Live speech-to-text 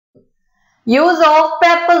Use of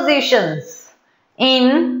prepositions in,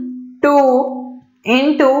 to,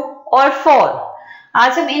 into और for।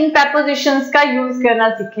 आज हम इन prepositions का यूज करना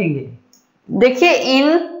सीखेंगे। देखिए in,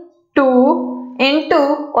 to, into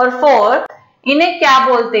और for, इन्हें क्या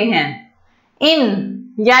बोलते हैं?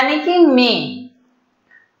 in यानी कि में,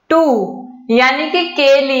 to यानी कि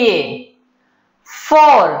के लिए,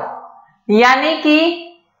 for यानी कि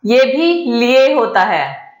ये भी लिए होता है,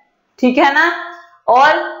 ठीक है ना,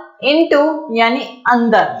 और into यानी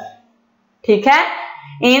अंदर, ठीक है,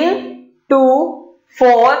 in, to,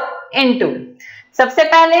 for, into। सबसे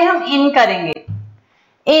पहले हम इन करेंगे।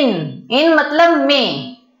 इन मतलब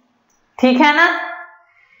में, ठीक है ना,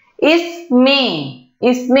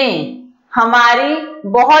 इसमें हमारी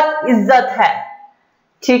बहुत इज्जत है,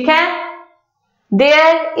 ठीक है।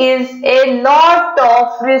 There is a lot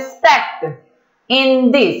of respect in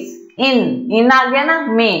this। इन आ गया ना,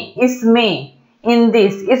 में, इसमें, in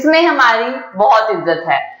this, इसमें हमारी बहुत इज्जत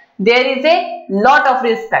है। There is a lot of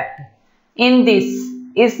respect in this,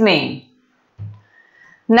 इसमें।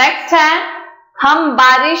 नेक्स्ट है, हम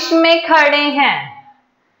बारिश में खड़े हैं।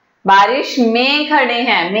 बारिश में खड़े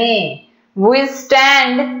हैं, में। We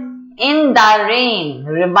stand in the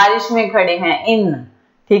rain। बारिश में खड़े हैं, in,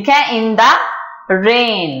 ठीक है, in the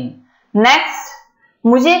rain। नेक्स्ट,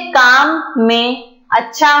 मुझे काम में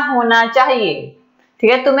अच्छा होना चाहिए,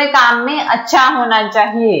 ठीक है, तुम्हें काम में अच्छा होना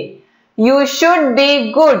चाहिए। You should be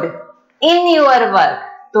good in your work।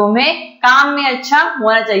 तुम्हें काम में अच्छा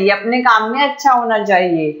होना चाहिए, अपने काम में अच्छा होना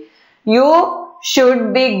चाहिए। You should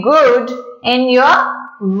be good in your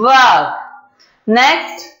work।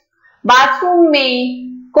 Next, bathroom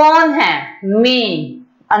में कौन है? में,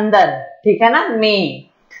 अंदर, ठीक है ना, में।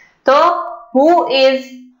 तो who is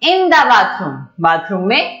in the bathroom? Bathroom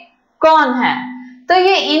में कौन है? तो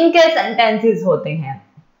ये इनके सेंटेंसेस होते हैं।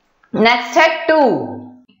 नेक्स्ट है टू।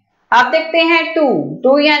 आप देखते हैं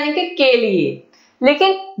टू यानी कि के लिए,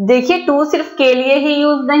 लेकिन देखिए टू सिर्फ के लिए ही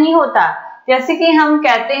यूज नहीं होता। जैसे कि हम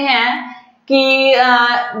कहते हैं कि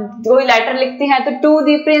कोई लेटर लिखते हैं तो टू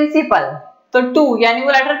दी प्रिंसिपल, तो टू यानी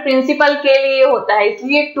वो लेटर प्रिंसिपल के लिए होता है,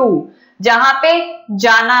 इसलिए टू। जहां पे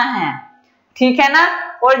जाना है, ठीक है ना,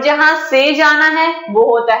 और जहां से जाना है वो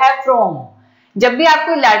होता है फ्रॉम। जब भी आप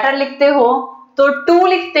कोई लेटर लिखते हो तो टू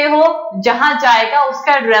लिखते हो, जहां जाएगा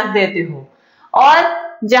उसका एड्रेस देते हो, और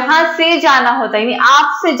जहां से जाना होता है यानी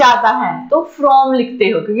आपसे जाता है तो फ्रॉम लिखते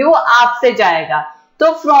हो, क्योंकि वो आपसे जाएगा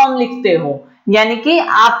तो फ्रॉम लिखते हो, यानी कि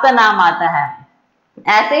आपका नाम आता है।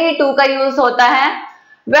 ऐसे ही टू का यूज होता है,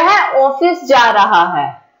 वह ऑफिस जा रहा है।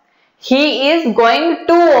 He is going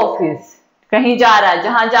to office, कहीं जा रहा है,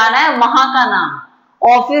 जहां जाना है वहां का नाम।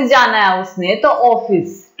 ऑफिस जाना है उसने तो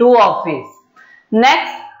ऑफिस, टू ऑफिस।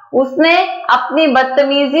 नेक्स्ट, उसने अपनी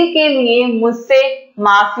बदतमीजी के लिए मुझसे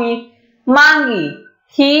माफी मांगी।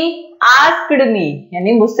 ही आस्क्ड मी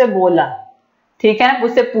यानी मुझसे बोला, ठीक है,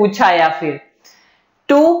 मुझसे पूछा, या फिर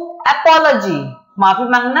टू अपॉलॉजी, माफी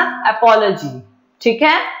मांगना, अपॉलॉजी, ठीक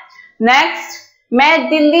है। नेक्स्ट, मैं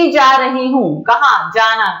दिल्ली जा रही हूं। कहां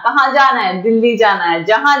जाना है? दिल्ली जाना है,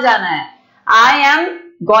 जहां जाना है। I am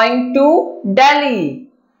going to Delhi.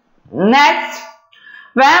 Next,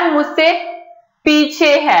 वह मुझसे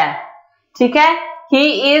पीछे है, ठीक है,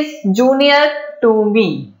 he is junior to me.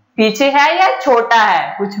 पीछे है या छोटा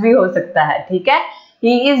है, कुछ भी हो सकता है, ठीक है।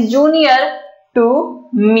 He is junior to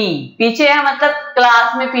me, पीछे है मतलब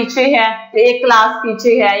क्लास में पीछे है, एक क्लास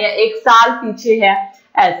पीछे है या एक साल पीछे है,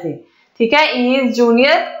 ऐसे, ठीक है। He is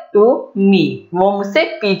junior to me, वो मुझसे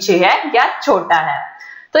पीछे है या छोटा है।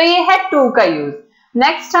 तो ये है टू का यूज।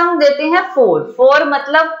 नेक्स्ट हम देते हैं फोर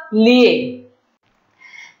मतलब लिए,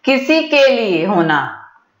 किसी के लिए होना,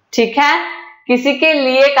 ठीक है, किसी के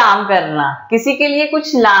लिए काम करना, किसी के लिए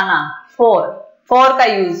कुछ लाना, फोर का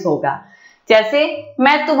यूज होगा। जैसे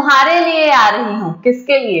मैं तुम्हारे लिए आ रही हूं,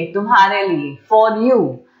 किसके लिए? तुम्हारे लिए, for you.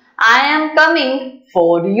 I am coming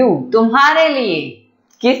for you, तुम्हारे लिए,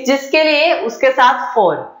 जिसके लिए उसके साथ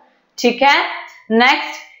फॉर, ठीक है।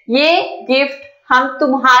 नेक्स्ट, ये गिफ्ट हम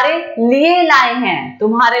तुम्हारे लिए लाए हैं,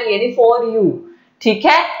 तुम्हारे लिए फॉर यू, ठीक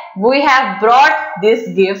है। We have brought this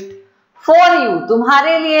gift for you,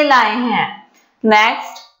 तुम्हारे लिए लाए हैं।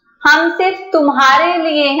 नेक्स्ट, हम सिर्फ तुम्हारे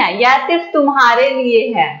लिए हैं या सिर्फ तुम्हारे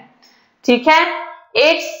लिए है, ठीक है।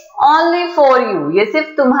 इट्स ओनली फॉर यू, ये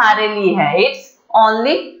सिर्फ तुम्हारे लिए है, इट्स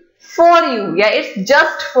ओनली फॉर यू या इट्स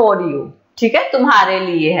जस्ट फॉर यू, ठीक है, तुम्हारे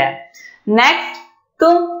लिए है। नेक्स्ट,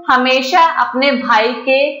 तुम हमेशा अपने भाई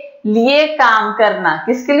के लिए काम करना,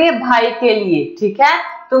 किसके लिए? भाई के लिए, ठीक है।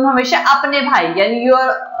 तुम हमेशा अपने भाई यानी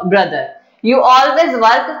your brother, you always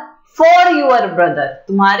work for your brother,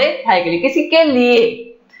 तुम्हारे भाई के लिए, किसी के लिए,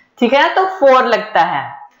 ठीक है ना, तो फॉर लगता है।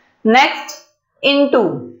 नेक्स्ट, इनटू,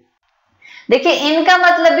 देखिए इन का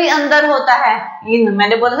मतलब भी अंदर होता है, इन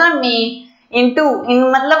मैंने बोला था में, इनटू इन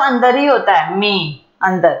मतलब अंदर ही होता है, में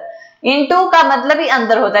अंदर, इनटू का मतलब ही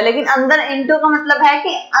अंदर होता है, लेकिन अंदर इनटू का मतलब है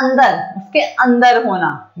कि अंदर, उसके अंदर होना,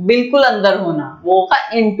 बिल्कुल अंदर होना, वो होगा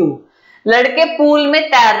इनटू। लड़के पूल में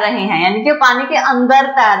तैर रहे हैं यानी कि पानी के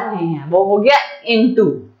अंदर तैर रहे हैं, वो हो गया इनटू।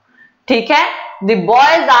 ठीक है, the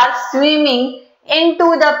boys are swimming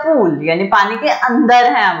into the pool यानी पानी के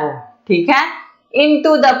अंदर हैं वो। ठीक है,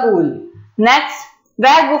 इनटू द पूल। नेक्स्ट,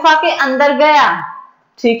 वह गुफा के अंदर गया।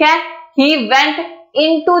 ठीक है, he went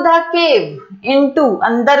into the cave, into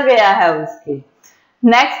अंदर गया है उसके।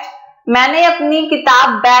 नेक्स्ट, मैंने अपनी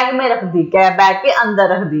किताब बैग में रख दी, क्या बैग के अंदर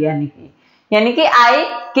रख दी, यानी कि I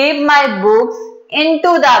keep my books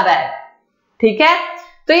into the bag. ठीक है,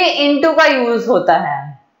 तो ये इनटू का यूज होता है।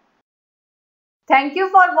 Thank you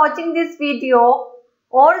for watching this video.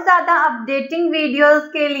 और ज्यादा अपडेटिंग वीडियोस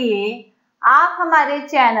के लिए आप हमारे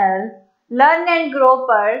चैनल लर्न एंड ग्रो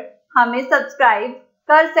पर हमें सब्सक्राइब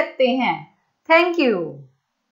कर सकते हैं। Thank you.